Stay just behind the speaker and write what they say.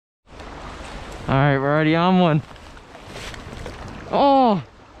All right, we're already on one. Oh,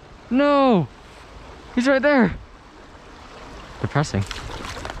 no. He's right there. Depressing.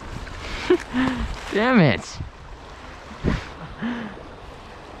 Damn it.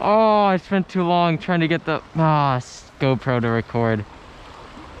 Oh, I spent too long trying to get the GoPro to record.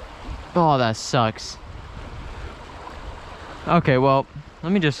 Oh, that sucks. Okay, well,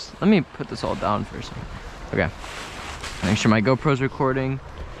 let me put this all down for a second. Okay. Make sure my GoPro's recording.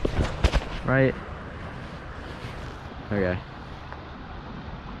 Right? Okay.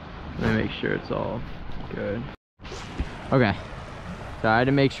 Let me make sure it's all good. Okay. So I had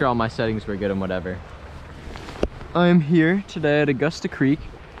to make sure all my settings were good and whatever. I'm here today at Augusta Creek.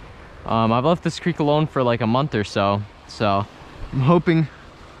 I've left this creek alone for like a month or so. So I'm hoping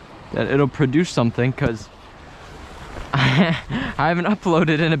that it'll produce something, because I haven't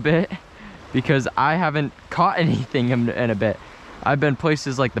uploaded in a bit because I haven't caught anything in a bit. I've been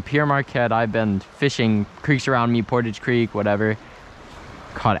places like the Pierre Marquette, I've been fishing creeks around me, Portage Creek, whatever.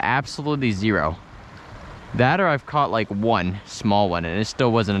 Caught absolutely zero. That or I've caught like one small one, and it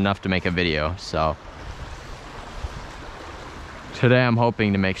still wasn't enough to make a video. So today I'm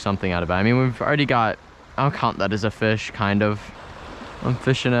hoping to make something out of it. I mean, we've already got, I'll count that as a fish, kind of. I'm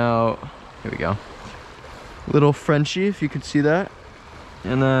fishing out, here we go. Little Frenchie, if you could see that.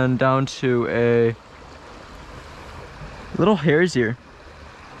 And then down to a little hares here.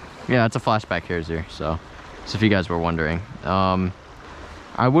 Yeah, it's a flashback hares here, so if you guys were wondering.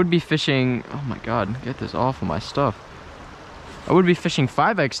 I would be fishing, oh my god, get this off of my stuff. I would be fishing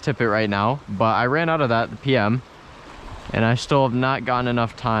 5X tippet right now, but I ran out of that at the PM, and I still have not gotten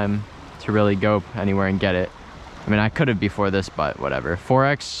enough time to really go anywhere and get it. I mean, I could have before this, but whatever.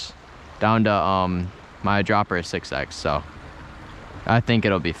 4X down to my dropper is 6X, so I think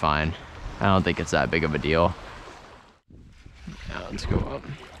it'll be fine. I don't think it's that big of a deal. Yeah, let's go up.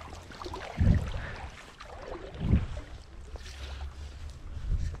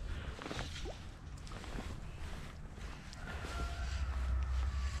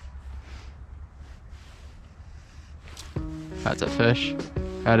 That's a fish.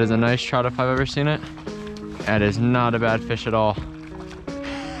 That is a nice trout if I've ever seen it. That is not a bad fish at all.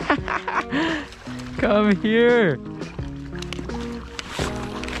 Come here.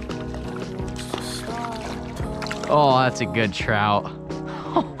 Oh, that's a good trout.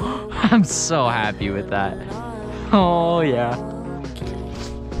 I'm so happy with that. Oh yeah.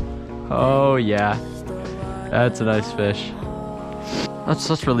 Oh yeah. That's a nice fish.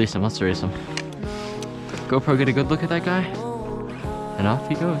 Let's release him. Let's release him. GoPro, get a good look at that guy. And off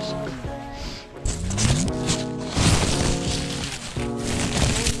he goes.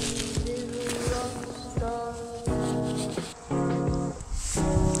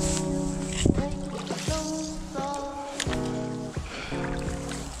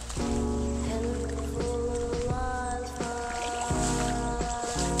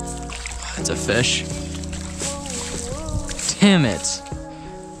 It's a fish. Damn it.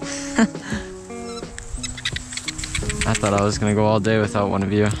 I thought I was gonna go all day without one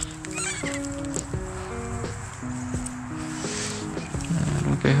of you.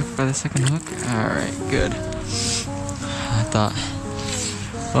 Don't get hooked by the second hook. Alright, good. I thought,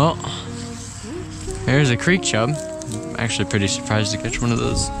 well, there's a creek chub. I'm actually pretty surprised to catch one of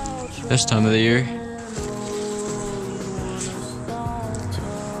those this time of the year.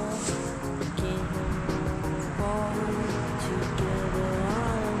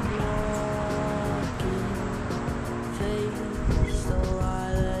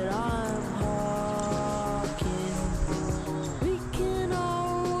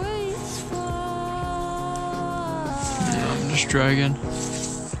 Dragon.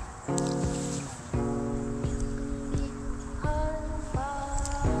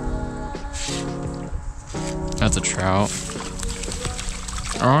 That's a trout.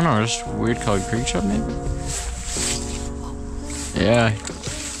 Oh no, just weird colored creek chub maybe? Yeah.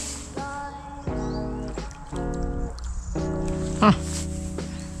 Huh.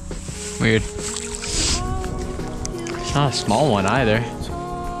 Weird. It's not a small one either.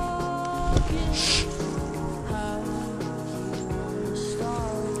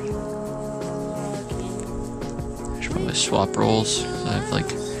 Swap rolls. I have like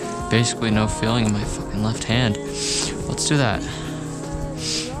basically no feeling in my fucking left hand. Let's do that.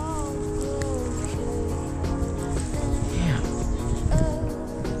 Yeah.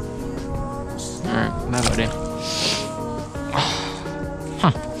 Alright, bye buddy.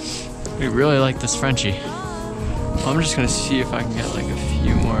 Huh. We really like this Frenchie. I'm just gonna see if I can get like a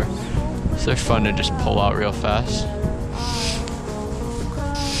few more. So they're fun to just pull out real fast.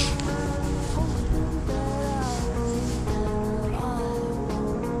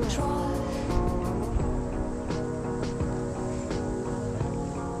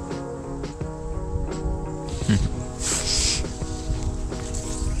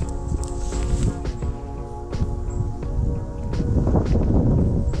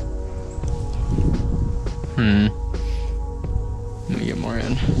 Let me get more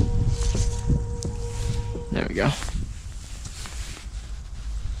in. There we go.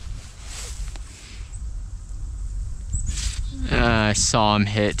 I saw him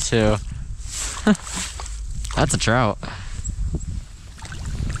hit too. That's a trout.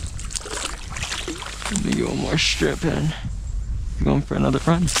 Let me get one more strip in. Going for another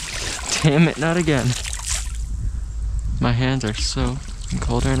run. Damn it, not again. My hands are so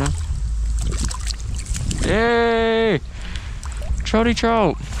cold right now. Yay! Trouty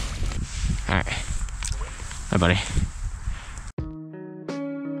trout. Alright. Bye, buddy.